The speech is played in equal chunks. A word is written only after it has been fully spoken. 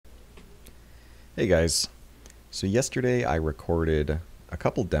Hey guys, so yesterday I recorded a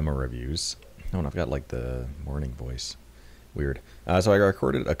couple demo reviews. Oh, and I've got like the morning voice. Weird. So I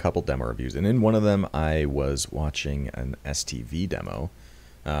recorded a couple demo reviews, and in one of them I was watching an STV demo,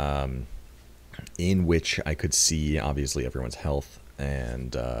 um, in which I could see obviously everyone's health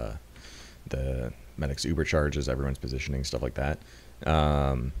and the medic's Uber charges, everyone's positioning, stuff like that.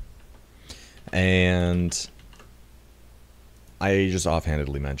 Um, and I just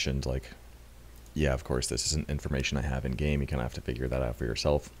offhandedly mentioned like, yeah, of course, this isn't information I have in game. You kind of have to figure that out for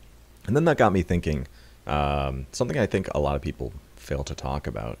yourself. And then that got me thinking, something I think a lot of people fail to talk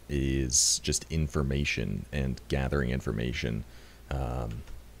about is just information and gathering information,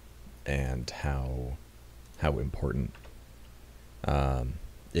 and how important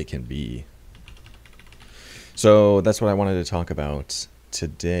it can be. So that's what I wanted to talk about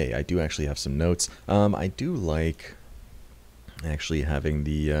today. I do actually have some notes. I do like actually having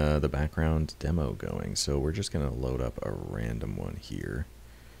the background demo going, so we're just gonna load up a random one here.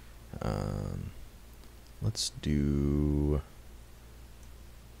 Let's do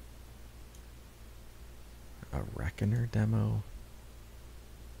a Reckoner demo.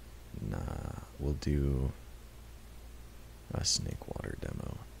 Nah, we'll do a Snake Water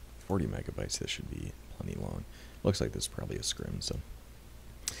demo. 40 megabytes, this should be plenty long. Looks like this is probably a scrim, so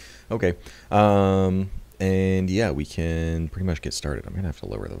okay. And yeah, we can pretty much get started. I'm gonna have to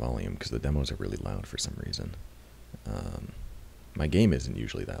lower the volume because the demos are really loud for some reason. My game isn't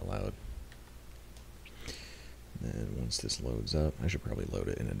usually that loud. And once this loads up, I should probably load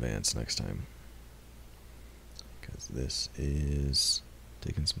it in advance next time, because this is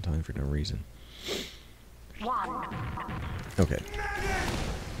taking some time for no reason. Okay.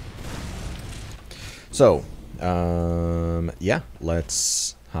 So, yeah,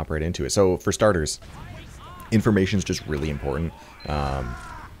 let's hop right into it. So, for starters, information is just really important,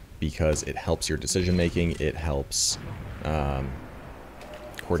 because it helps your decision making, it helps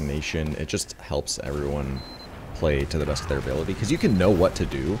coordination, it just helps everyone play to the best of their ability, because you can know what to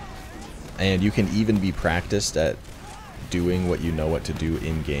do, and you can even be practiced at doing what you know what to do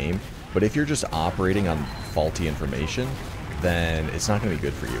in game, but if you're just operating on faulty information, then it's not going to be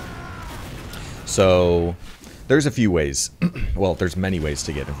good for you. So there's a few ways, well, there's many ways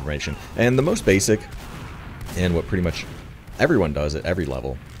to get information, and the most basic, and what pretty much everyone does at every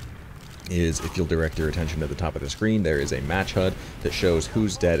level, is if you'll direct your attention to the top of the screen, there is a match HUD that shows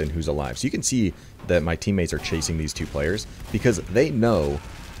who's dead and who's alive. So you can see that my teammates are chasing these two players because they know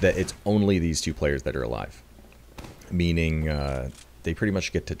that it's only these two players that are alive. Meaning they pretty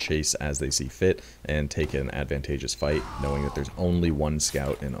much get to chase as they see fit and take an advantageous fight, knowing that there's only one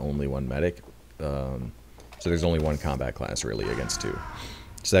scout and only one medic. So there's only one combat class really against two.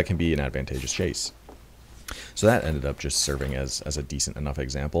 So that can be an advantageous chase. So that ended up just serving as a decent enough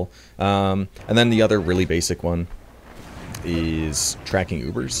example. And then the other really basic one is tracking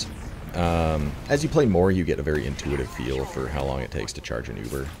Ubers. As you play more, you get a very intuitive feel for how long it takes to charge an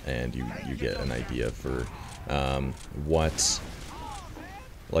Uber, and you get an idea for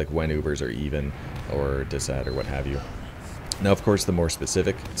like when Ubers are even or disad or what have you. Now, of course, the more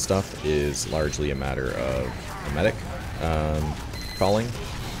specific stuff is largely a matter of the medic calling,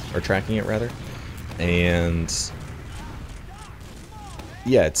 or tracking it rather. And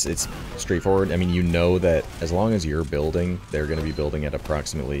yeah, it's straightforward. I mean, you know that as long as you're building, they're going to be building at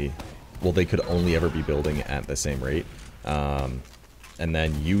approximately, well, they could only ever be building at the same rate. And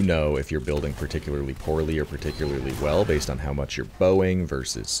then you know if you're building particularly poorly or particularly well based on how much you're bowing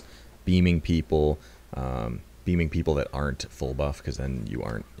versus beaming people that aren't full buff, because then you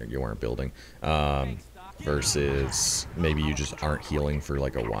aren't building. Versus maybe you just aren't healing for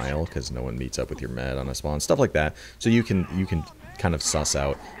like a while because no one meets up with your med on a spawn, stuff like that. So you can kind of suss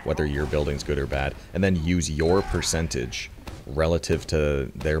out whether your building's good or bad, and then use your percentage relative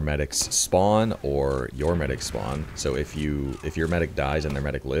to their medic's spawn or your medic's spawn. So if your medic dies and their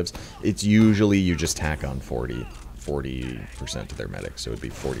medic lives, it's usually you just tack on 40% to their medic, so it'd be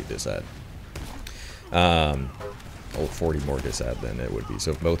 40 disad. 40 more disad than it would be.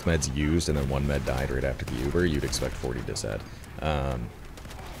 So if both meds used and then one med died right after the Uber, you'd expect 40 disad.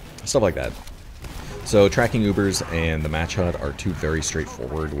 Stuff like that. So tracking Ubers and the match HUD are two very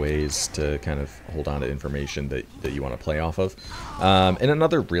straightforward ways to kind of hold on to information that you want to play off of. And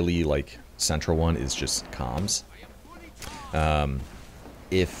another really like central one is just comms.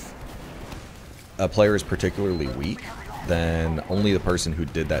 If a player is particularly weak, then only the person who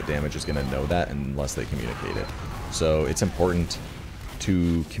did that damage is going to know that unless they communicate it. So it's important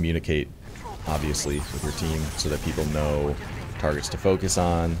to communicate, obviously, with your team so that people know targets to focus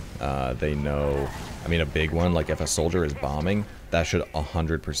on. They know, I mean, a big one, like if a soldier is bombing, that should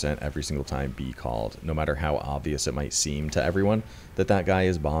 100% every single time be called, no matter how obvious it might seem to everyone that that guy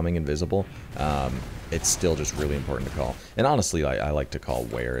is bombing invisible. It's still just really important to call. And honestly, I like to call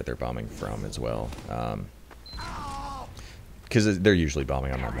where they're bombing from as well. Because they're usually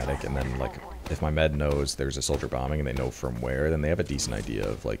bombing on my medic, and then like if my med knows there's a soldier bombing and they know from where, then they have a decent idea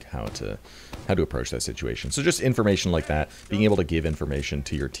of like how to approach that situation. So just information like that, being able to give information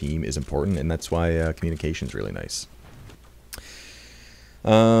to your team is important, and that's why communication is really nice.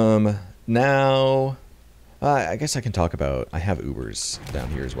 Now, I guess I can talk about, I have Ubers down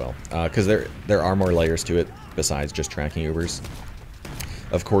here as well, because there are more layers to it besides just tracking Ubers.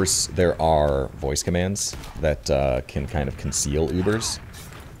 Of course, there are voice commands that can kind of conceal Ubers,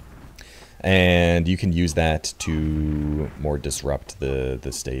 and you can use that to more disrupt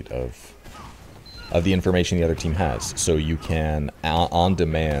the state of the information the other team has. So you can, on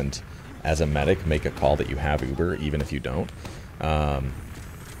demand, as a medic, make a call that you have Uber, even if you don't.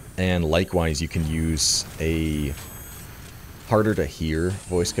 And likewise, you can use a harder to hear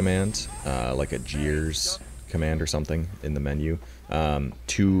voice command, like a jeers command or something in the menu,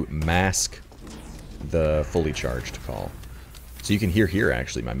 to mask the fully charged call. So you can hear here,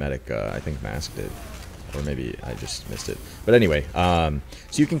 actually, my medic, I think, masked it. Or maybe I just missed it. But anyway, so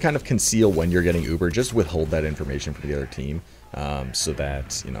you can kind of conceal when you're getting Uber, just withhold that information from the other team, so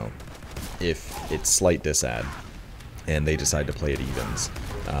that, you know, if it's slight disad and they decide to play it evens,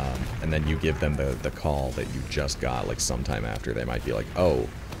 and then you give them the call that you just got, like sometime after, they might be like, oh,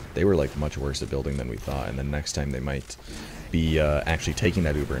 they were like much worse at building than we thought, and then next time they might be actually taking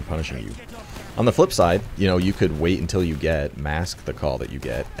that Uber and punishing you. On the flip side, you know, you could wait until you mask the call that you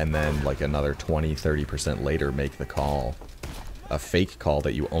get, and then like another 20-30% later make the call, a fake call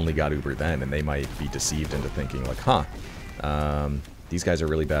that you only got Uber then, and they might be deceived into thinking like, huh, these guys are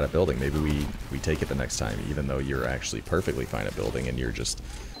really bad at building, maybe we take it the next time, even though you're actually perfectly fine at building and you're just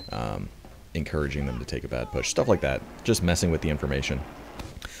encouraging them to take a bad push. Stuff like that, just messing with the information.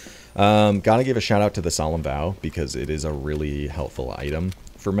 Gotta give a shout out to the Solemn Vow, because it is a really helpful item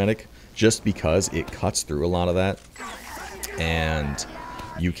for Medic, just because it cuts through a lot of that, and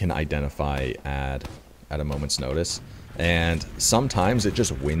you can identify at a moment's notice, and sometimes it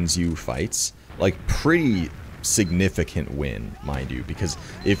just wins you fights, like pretty significant win, mind you, because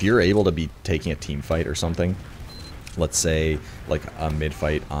if you're able to be taking a team fight or something, let's say like a mid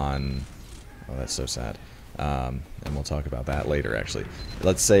fight on, oh, that's so sad, and we'll talk about that later actually.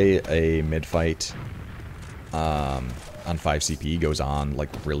 Let's say a mid fight on 5 CP goes on like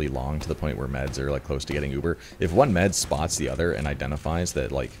really long to the point where meds are like close to getting Uber. If one med spots the other and identifies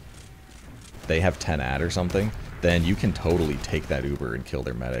that like they have 10 ad or something, then you can totally take that Uber and kill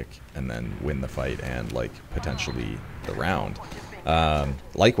their medic and then win the fight and like potentially the round.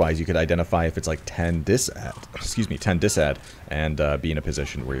 Likewise, you could identify if it's like 10 disad, and be in a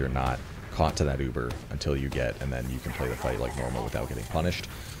position where you're not caught to that Uber until you get, and then you can play the fight like normal without getting punished.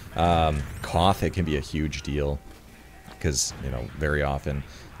 Koth, it can be a huge deal, because, you know, very often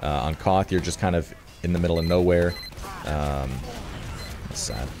on Koth, you're just kind of in the middle of nowhere. That's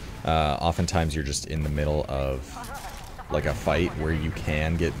sad. Oftentimes, you're just in the middle of like a fight where you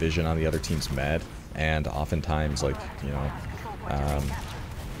can get vision on the other team's med, and oftentimes, like, you know,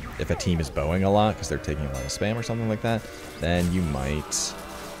 if a team is bowing a lot because they're taking a lot of spam or something like that, then you might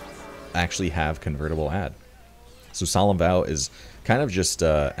actually have convertible ad. So Solemn Vow is kind of just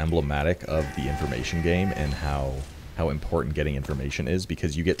emblematic of the information game and how important getting information is,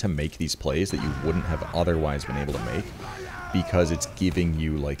 because you get to make these plays that you wouldn't have otherwise been able to make, because it's giving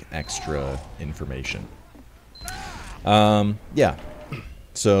you like extra information. Yeah,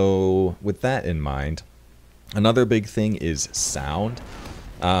 so with that in mind, another big thing is sound.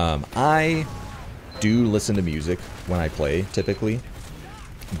 I do listen to music when I play typically,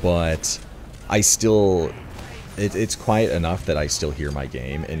 but I still, it's quiet enough that I still hear my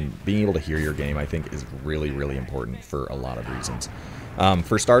game, and being able to hear your game, I think, is really, really important for a lot of reasons.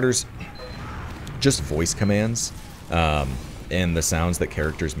 For starters, just voice commands and the sounds that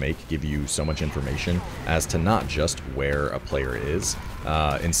characters make give you so much information as to not just where a player is,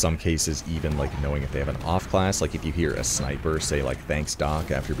 in some cases even like knowing if they have an off class. Like if you hear a sniper say like "thanks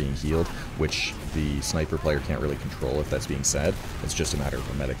Doc" after being healed, which the sniper player can't really control if that's being said, it's just a matter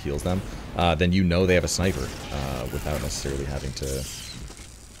of a medic heals them, then you know they have a sniper without necessarily having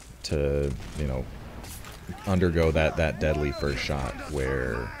to you know, undergo that deadly first shot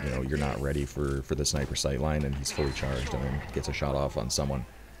where, you know, you're not ready for the sniper sightline and he's fully charged and then gets a shot off on someone.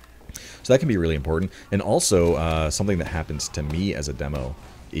 So that can be really important. And also something that happens to me as a demo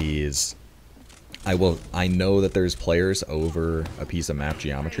is I know that there's players over a piece of map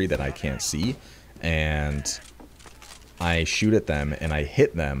geometry that I can't see, and I shoot at them and I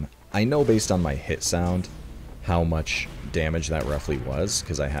hit them. I know based on my hit sound how much damage that roughly was,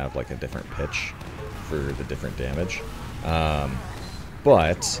 because I have like a different pitch for the different damage.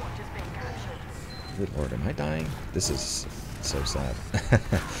 But good lord, am I dying? This is so sad.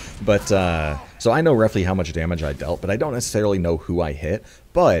 But so I know roughly how much damage I dealt, but I don't necessarily know who I hit.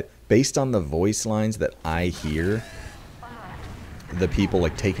 But based on the voice lines that I hear, the people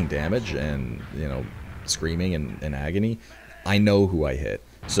like taking damage and, you know, screaming in agony, I know who I hit.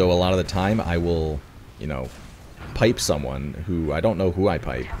 So a lot of the time I will, you know, pipe someone who I don't know who I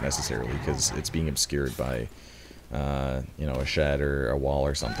pipe necessarily, because it's being obscured by you know, a shed or a wall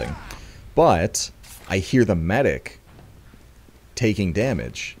or something. But I hear the medic taking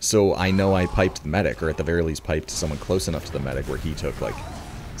damage, so I know I piped the medic, or at the very least piped someone close enough to the medic where he took like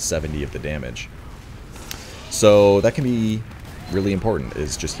 70 of the damage. So that can be really important,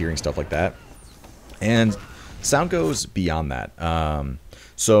 is just hearing stuff like that. And sound goes beyond that.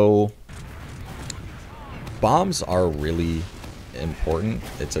 So bombs are really important.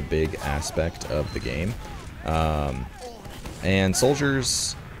 It's a big aspect of the game. And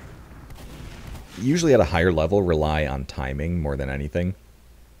soldiers, usually at a higher level, rely on timing more than anything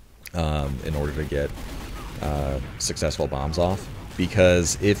in order to get successful bombs off.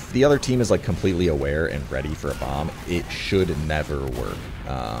 Because if the other team is like completely aware and ready for a bomb, it should never work.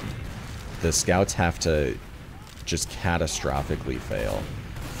 The scouts have to just catastrophically fail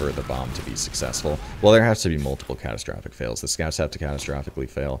for the bomb to be successful. Well, there has to be multiple catastrophic fails. The scouts have to catastrophically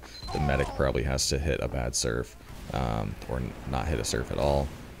fail. The medic probably has to hit a bad surf, or not hit a surf at all.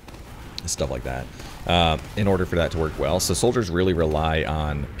 Stuff like that, in order for that to work well. So soldiers really rely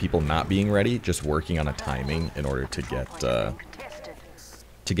on people not being ready, just working on a timing in order to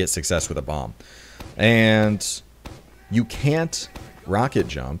get success with a bomb. And you can't rocket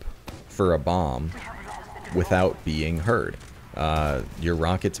jump for a bomb without being heard. Your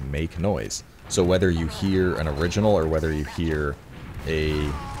rockets make noise. So whether you hear an original or whether you hear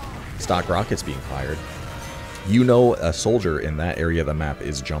a stock rockets being fired, you know a soldier in that area of the map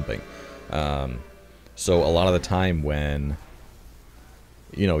is jumping. So a lot of the time when,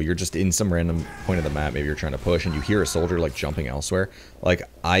 you know, you're just in some random point of the map, maybe you're trying to push and you hear a soldier like jumping elsewhere, like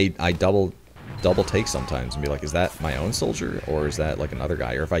I double take sometimes and be like, is that my own soldier or is that like another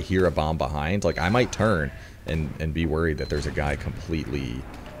guy? Or if I hear a bomb behind, like I might turn and be worried that there's a guy completely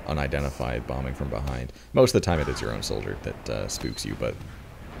unidentified bombing from behind. Most of the time it is your own soldier that spooks you, but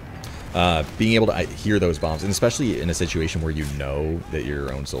being able to hear those bombs, and especially in a situation where you know that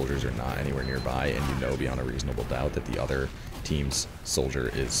your own soldiers are not anywhere nearby, and you know beyond a reasonable doubt that the other team's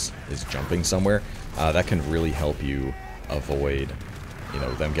soldier is jumping somewhere, that can really help you avoid, you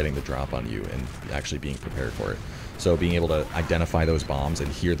know, them getting the drop on you and actually being prepared for it. So being able to identify those bombs and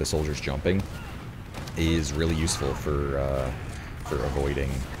hear the soldiers jumping is really useful for avoiding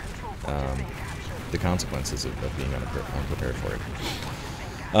the consequences of being unprepared for it.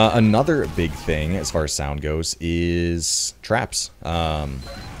 Another big thing as far as sound goes is traps.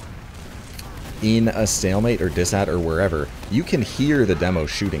 In a stalemate or disat or wherever, you can hear the demo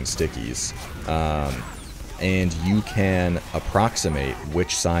shooting stickies, and you can approximate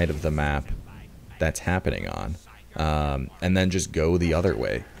which side of the map that's happening on, and then just go the other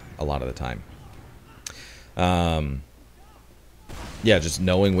way a lot of the time. Yeah, just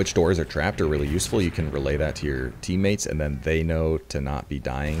knowing which doors are trapped are really useful. You can relay that to your teammates, and then they know to not be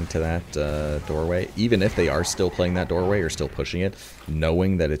dying to that doorway. Even if they are still playing that doorway or still pushing it,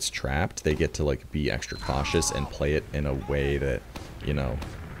 knowing that it's trapped, they get to like be extra cautious and play it in a way that, you know,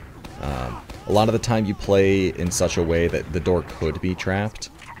 a lot of the time you play in such a way that the door could be trapped,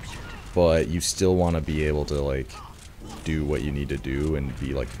 but you still want to be able to like do what you need to do and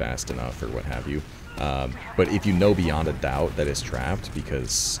be like fast enough or what have you. But if you know beyond a doubt that it's trapped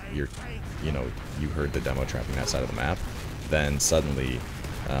because you heard the demo trapping that side of the map, then suddenly,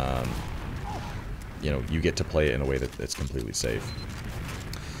 you know, you get to play it in a way that's completely safe.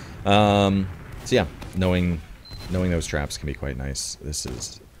 So yeah, knowing those traps can be quite nice. This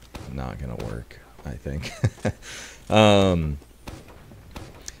is not gonna work, I think.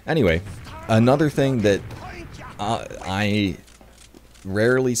 Anyway, another thing that I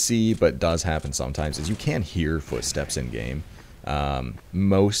rarely see but does happen sometimes is you can hear footsteps in game.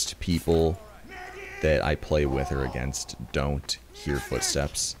 Most people that I play with or against don't hear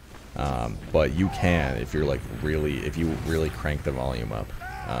footsteps, but you can if you're like if you really crank the volume up.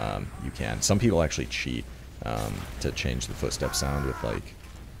 You can. Some people actually cheat to change the footstep sound with like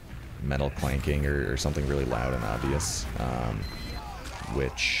metal clanking or something really loud and obvious,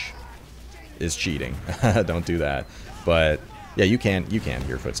 which is cheating. Don't do that. But yeah, you can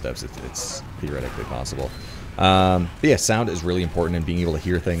hear footsteps. It's theoretically possible. But yeah, sound is really important in being able to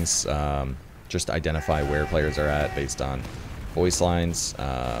hear things. Just identify where players are at based on voice lines,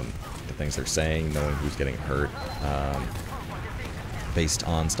 the things they're saying, knowing who's getting hurt, based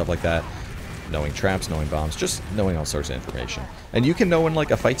on stuff like that. Knowing traps, knowing bombs, just knowing all sorts of information. And you can know when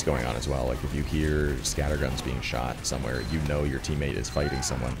like a fight's going on as well. Like if you hear scatterguns being shot somewhere, you know your teammate is fighting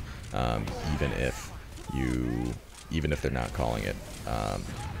someone, even if they're not calling it,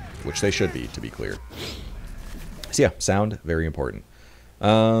 which they should be, to be clear. So yeah, sound, very important.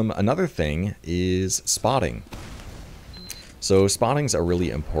 Another thing is spotting. So spotting's a really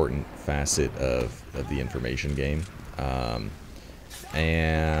important facet of the information game,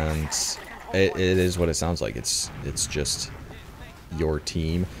 and it is what it sounds like. It's just your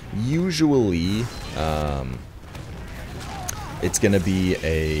team. Usually, it's going to be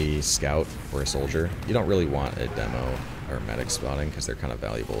a scout or a soldier. You don't really want a demo or medic spotting because they're kind of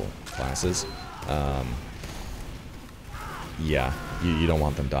valuable classes. Yeah, you don't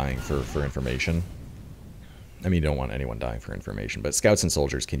want them dying for information. I mean, you don't want anyone dying for information, but scouts and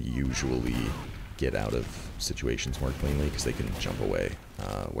soldiers can usually get out of situations more cleanly because they can jump away,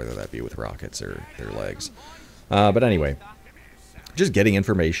 whether that be with rockets or their legs. But anyway, just getting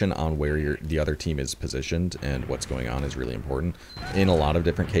information on where the other team is positioned and what's going on is really important in a lot of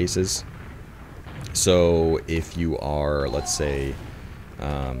different cases. So if you are, let's say,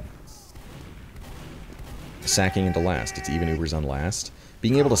 sacking into last, it's even Ubers on last,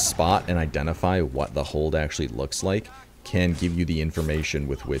 being able to spot and identify what the hold actually looks like can give you the information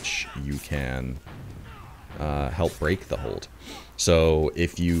with which you can help break the hold. So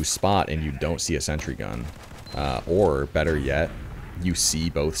if you spot and you don't see a sentry gun, or better yet, you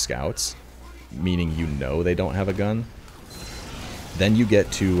see both scouts, meaning you know they don't have a gun, then you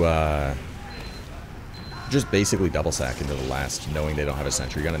get to just basically double sack into the last, knowing they don't have a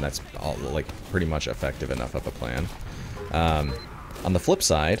sentry gun, and that's all, like, pretty much effective enough of a plan. On the flip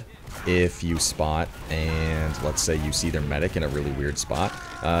side, if you spot and let's say you see their medic in a really weird spot,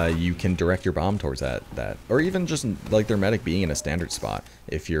 you can direct your bomb towards that, or even just like their medic being in a standard spot.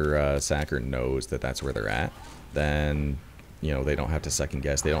 If your sacker knows that that's where they're at, then you know they don't have to second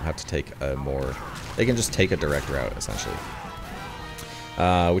guess. They don't have to take they can just take a direct route essentially,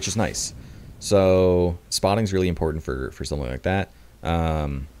 which is nice. So spotting is really important for something like that,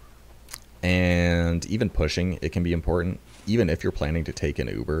 and even pushing, it can be important. Even if you're planning to take an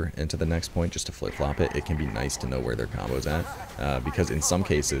Uber into the next point just to flip-flop it, it can be nice to know where their combo's at, because in some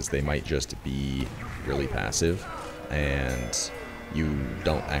cases they might just be really passive and you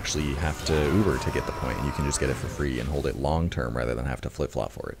don't actually have to Uber to get the point, and you can just get it for free and hold it long-term rather than have to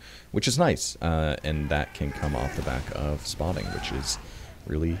flip-flop for it, which is nice, and that can come off the back of spotting, which is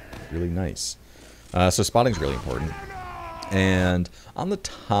really, really nice. So spotting is really important. And on the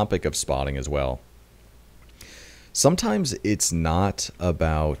topic of spotting as well, sometimes it's not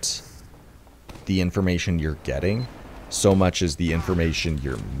about the information you're getting so much as the information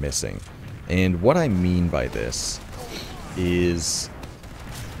you're missing. And what I mean by this is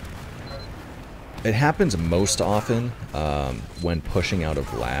it happens most often when pushing out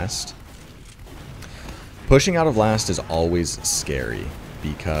of last. Pushing out of last is always scary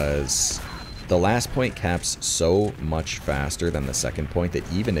because the last point caps so much faster than the second point that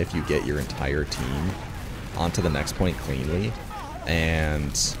even if you get your entire team onto the next point cleanly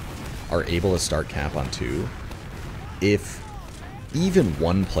and are able to start cap on 2, if even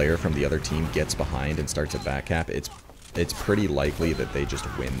one player from the other team gets behind and starts a back cap, it's pretty likely that they just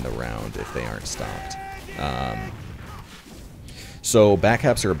win the round if they aren't stopped. So back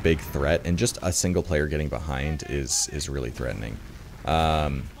caps are a big threat, and just a single player getting behind is really threatening.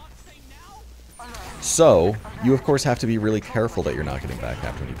 So, you of course have to be really careful that you're not getting back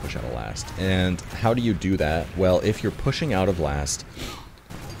capped when you push out of last. And how do you do that? Well, if you're pushing out of last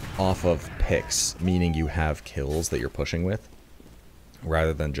off of picks, meaning you have kills that you're pushing with,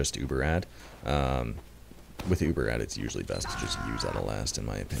 rather than just Uber ad. With Uber ad, it's usually best to just use out of last, in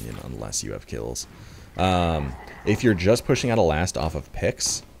my opinion, unless you have kills. If you're just pushing out of last off of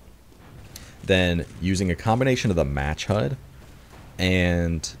picks, then using a combination of the match HUD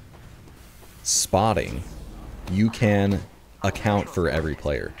and spotting, you can account for every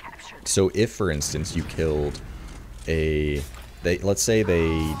player. So if, for instance, you killed let's say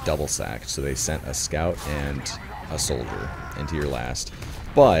they double sacked, so they sent a scout and a soldier into your last,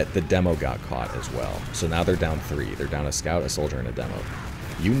 but the demo got caught as well. So now they're down 3. They're down a scout, a soldier, and a demo.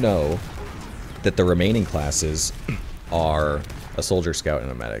 You know that the remaining classes are a soldier, scout,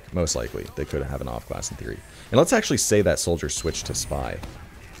 and a medic. Most likely. They could have an off class in theory. And let's actually say that soldier switched to spy.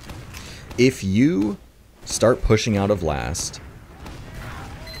 if you start pushing out of last,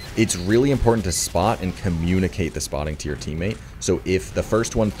 it's really important to spot and communicate the spotting to your teammate. So if the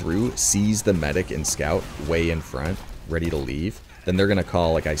first one through sees the medic and scout way in front, ready to leave, then they're going to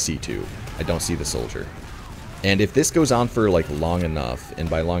call, like, I see two. I don't see the soldier. And if this goes on for, like, long enough, and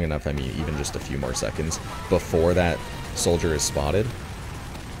by long enough I mean even just a few more seconds, before that soldier is spotted,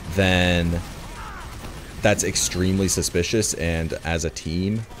 then that's extremely suspicious, and as a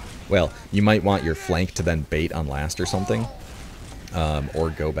team, well, you might want your flank to then bait on last or something. Or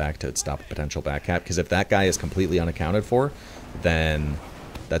go back to stop a potential back cap, because if that guy is completely unaccounted for, then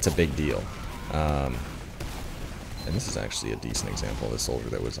that's a big deal. And this is actually a decent example of a soldier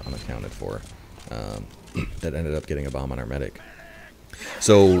that was unaccounted for, that ended up getting a bomb on our medic.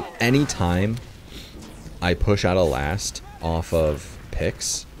 So anytime I push out a last off of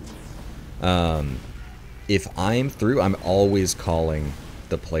picks, if I'm through, I'm always calling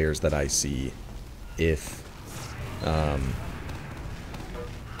the players that I see if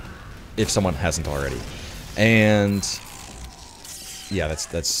someone hasn't already. And yeah,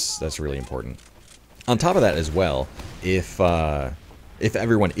 that's really important. On top of that as well, if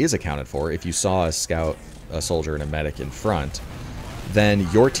everyone is accounted for, if you saw a scout, a soldier, and a medic in front, then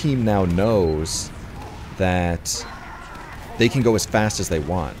your team now knows that they can go as fast as they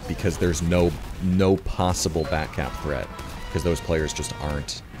want, because there's no possible back cap threat, because those players just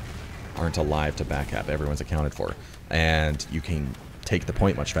aren't alive to back cap. Everyone's accounted for, and you can take the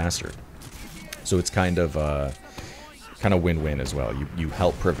point much faster. So it's kind of win-win as well. You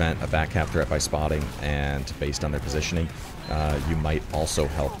help prevent a back cap threat by spotting, and based on their positioning, you might also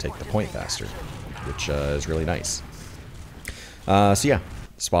help take the point faster, which is really nice. So yeah,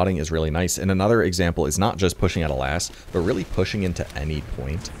 spotting is really nice. And another example is not just pushing out a last, but really pushing into any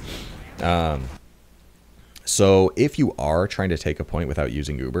point. So if you are trying to take a point without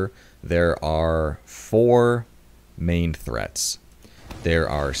using Uber, there are 4 main threats. There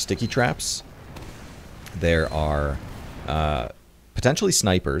are sticky traps. There are potentially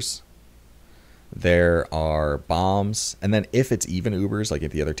snipers. There are bombs. And then if it's even Ubers, like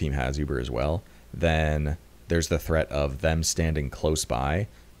if the other team has Uber as well, then there's the threat of them standing close by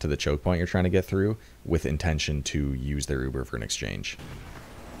to the choke point you're trying to get through with intention to use their Uber for an exchange.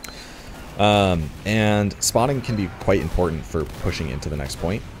 And spotting can be quite important for pushing into the next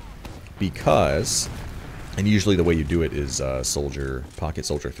point, because, and usually the way you do it is pocket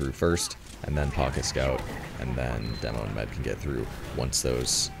soldier through first, and then pocket scout, and then demo and med can get through once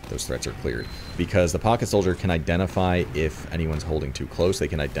those threats are cleared. Because the pocket soldier can identify if anyone's holding too close. They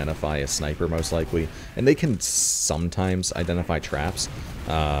can identify a sniper most likely, and they can sometimes identify traps,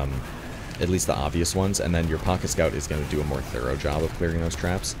 at least the obvious ones, and then your pocket scout is going to do a more thorough job of clearing those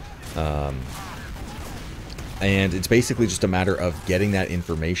traps. And it's basically just a matter of getting that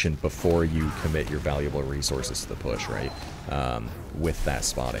information before you commit your valuable resources to the push, right? With that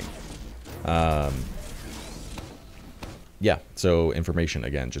spotting. Yeah, so information,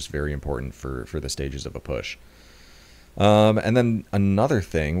 again, just very important for the stages of a push. And then another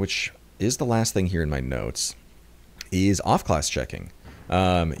thing, which is the last thing here in my notes, is off-class checking.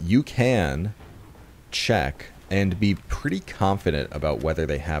 You can check and be pretty confident about whether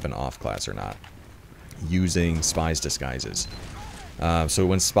they have an off-class or not using Spy's disguises. So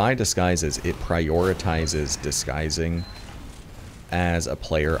when Spy disguises, it prioritizes disguising as a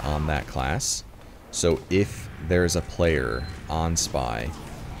player on that class. So if there's a player on Spy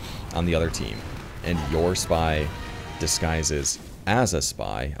on the other team, and your Spy disguises as a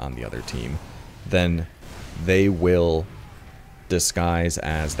Spy on the other team, then they will disguise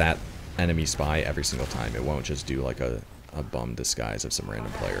as that enemy Spy every single time. It won't just do like a bum disguise of some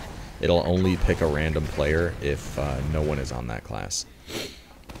random player. It'll only pick a random player if no one is on that class.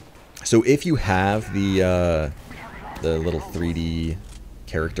 So if you have the little 3D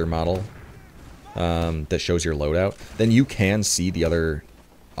character model that shows your loadout, then you can see the other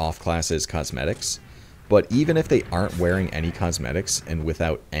off-classes cosmetics. But even if they aren't wearing any cosmetics, and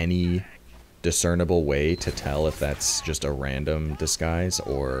without any discernible way to tell if that's just a random disguise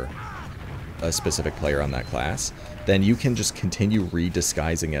or a specific player on that class, then you can just continue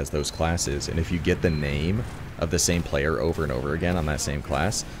redisguising as those classes. And if you get the name of the same player over and over again on that same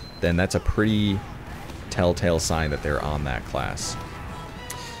class, then that's a pretty telltale sign that they're on that class.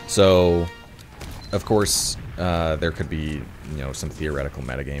 So, of course, there could be, some theoretical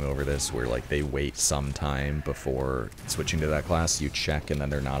metagame over this where, like, they wait some time before switching to that class. You check, and then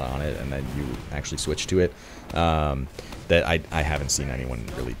they're not on it, and then you actually switch to it. That I haven't seen anyone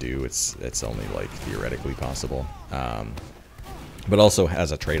really do. It's only, like, theoretically possible. But also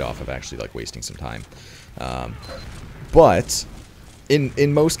has a trade-off of actually, like, wasting some time. But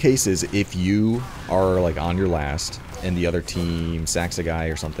in most cases, if you are like on your last and the other team sacks a guy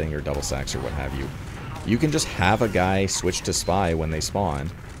or something, or double sacks or what have you, you can just have a guy switch to spy when they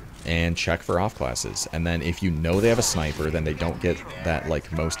spawn and check for off classes. And then if you know they have a sniper, then they don't get that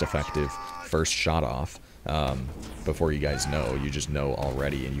like most effective first shot off before you guys know. You just know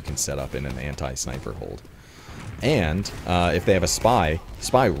already, and you can set up in an anti-sniper hold. And if they have a spy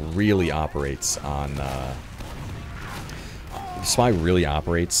really operates on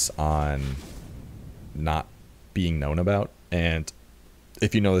not being known about. And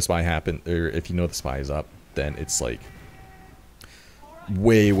if you know the spy or if you know the spy is up, then it's like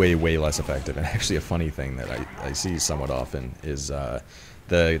way less effective. And actually a funny thing that I see somewhat often is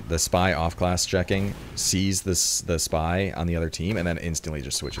the spy off class checking sees the spy on the other team and then instantly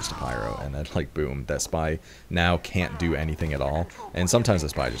just switches to pyro, and then like boom, that spy now can't do anything at all. And sometimes the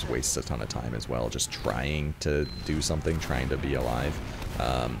spy just wastes a ton of time as well, just trying to do something, trying to be alive,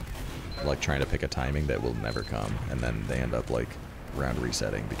 like trying to pick a timing that will never come, and then they end up like round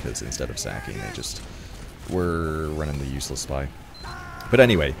resetting because instead of sacking they just were running the useless spy. But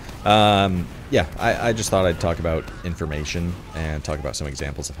anyway, yeah, I just thought I'd talk about information and talk about some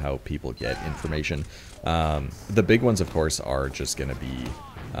examples of how people get information. The big ones, of course, are just going to be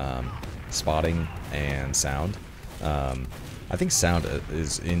spotting and sound. I think sound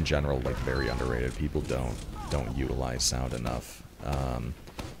is, in general, like very underrated. People don't utilize sound enough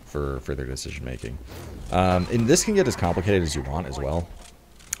for their decision making. And this can get as complicated as you want as well.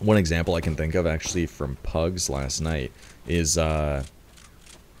 One example I can think of, actually, from Pugs last night is...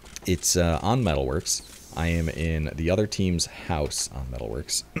 It's on Metalworks. I am in the other team's house on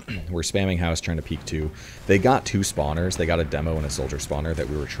Metalworks. We're spamming house, trying to peek 2. They got 2 spawners. They got a demo and a soldier spawner that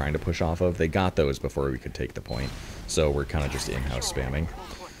we were trying to push off of. They got those before we could take the point, so we're kind of just in-house spamming.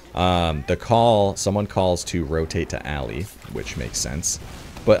 Someone calls to rotate to alley, which makes sense.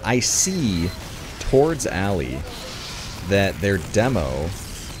 But I see towards alley that their demo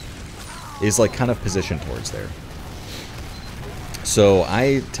is like kind of positioned towards there. So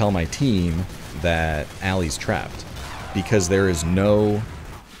I tell my team that alley's trapped, because there is no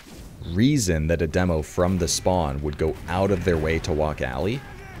reason that a demo from the spawn would go out of their way to walk alley,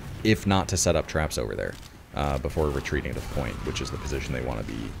 if not to set up traps over there before retreating to the point, which is the position they want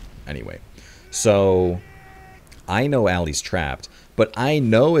to be anyway. So I know alley's trapped, but I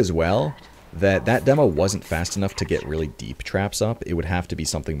know as well that that demo wasn't fast enough to get really deep traps up. It would have to be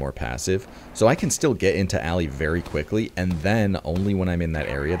something more passive. So I can still get into alley very quickly, and then only when I'm in that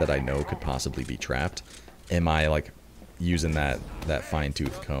area that I know could possibly be trapped am I like using that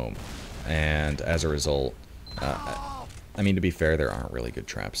fine-tooth comb. And as a result, I mean, to be fair, there aren't really good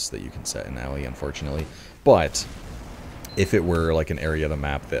traps that you can set in alley, unfortunately. But if it were like an area of the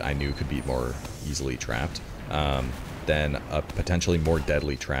map that I knew could be more easily trapped, then a potentially more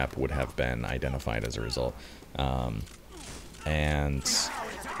deadly trap would have been identified as a result. And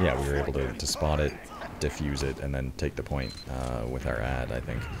yeah, we were able to spot it, defuse it, and then take the point with our ad, I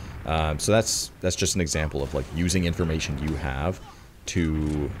think. So that's just an example of like using information you have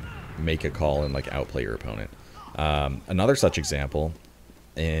to make a call and like outplay your opponent. Another such example,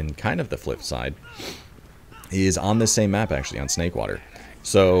 in kind of the flip side, is on this same map, actually, on Snakewater.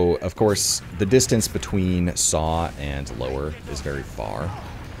 So, of course, the distance between Saw and Lower is very far.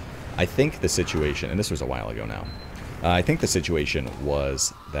 I think the situation, and this was a while ago now, I think the situation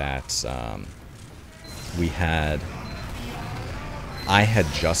was that I had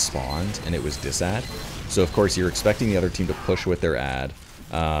just spawned and it was disad. So, of course, you're expecting the other team to push with their ad.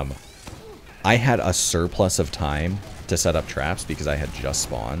 I had a surplus of time to set up traps because I had just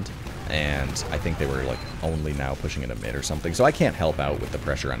spawned, and I think they were like only now pushing into mid or something, so I can't help out with the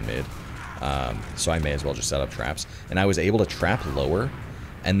pressure on mid, so I may as well just set up traps. And I was able to trap Lower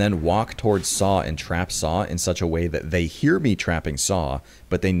and then walk towards Saw and trap Saw in such a way that they hear me trapping Saw,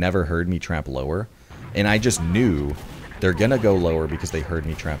 but they never heard me trap Lower. And I just knew they're gonna go Lower because they heard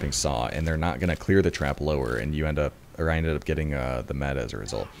me trapping Saw, and they're not gonna clear the trap Lower, and I ended up getting the meta as a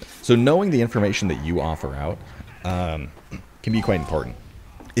result. So knowing the information that you offer out can be quite important.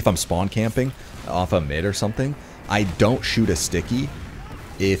 If I'm spawn camping off a mid or something, I don't shoot a sticky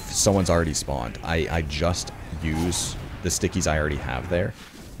if someone's already spawned. I just use the stickies I already have there,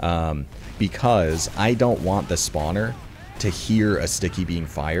 because I don't want the spawner to hear a sticky being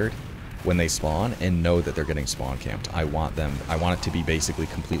fired when they spawn and know that they're getting spawn camped. I want it to be basically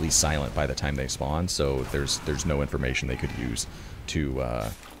completely silent by the time they spawn, so there's no information they could use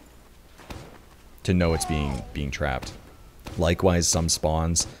to know it's being trapped. Likewise, some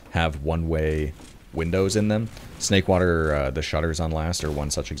spawns have one-way windows in them. Snakewater, the shutters on last are one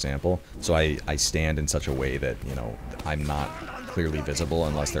such example. So I stand in such a way that, you know, I'm not clearly visible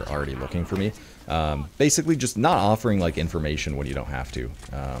unless they're already looking for me. Basically, just not offering like information when you don't have to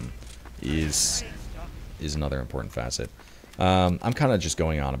is another important facet. I'm kind of just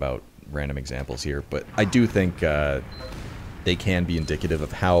going on about random examples here, but I do think they can be indicative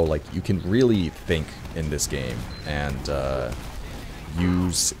of how like you can really think in this game and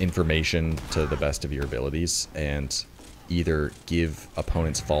use information to the best of your abilities and either give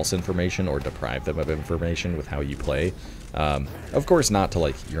opponents false information or deprive them of information with how you play. Of course, not to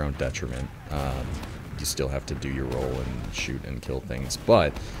like your own detriment. You still have to do your role and shoot and kill things,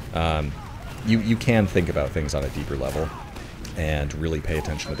 but you can think about things on a deeper level and really pay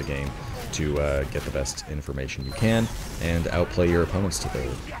attention to the game to get the best information you can and outplay your opponents to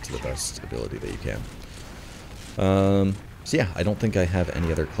the best ability that you can. So yeah, I don't think I have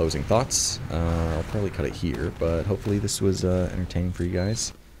any other closing thoughts. I'll probably cut it here, but hopefully this was entertaining for you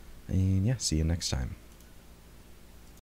guys. And yeah, see you next time.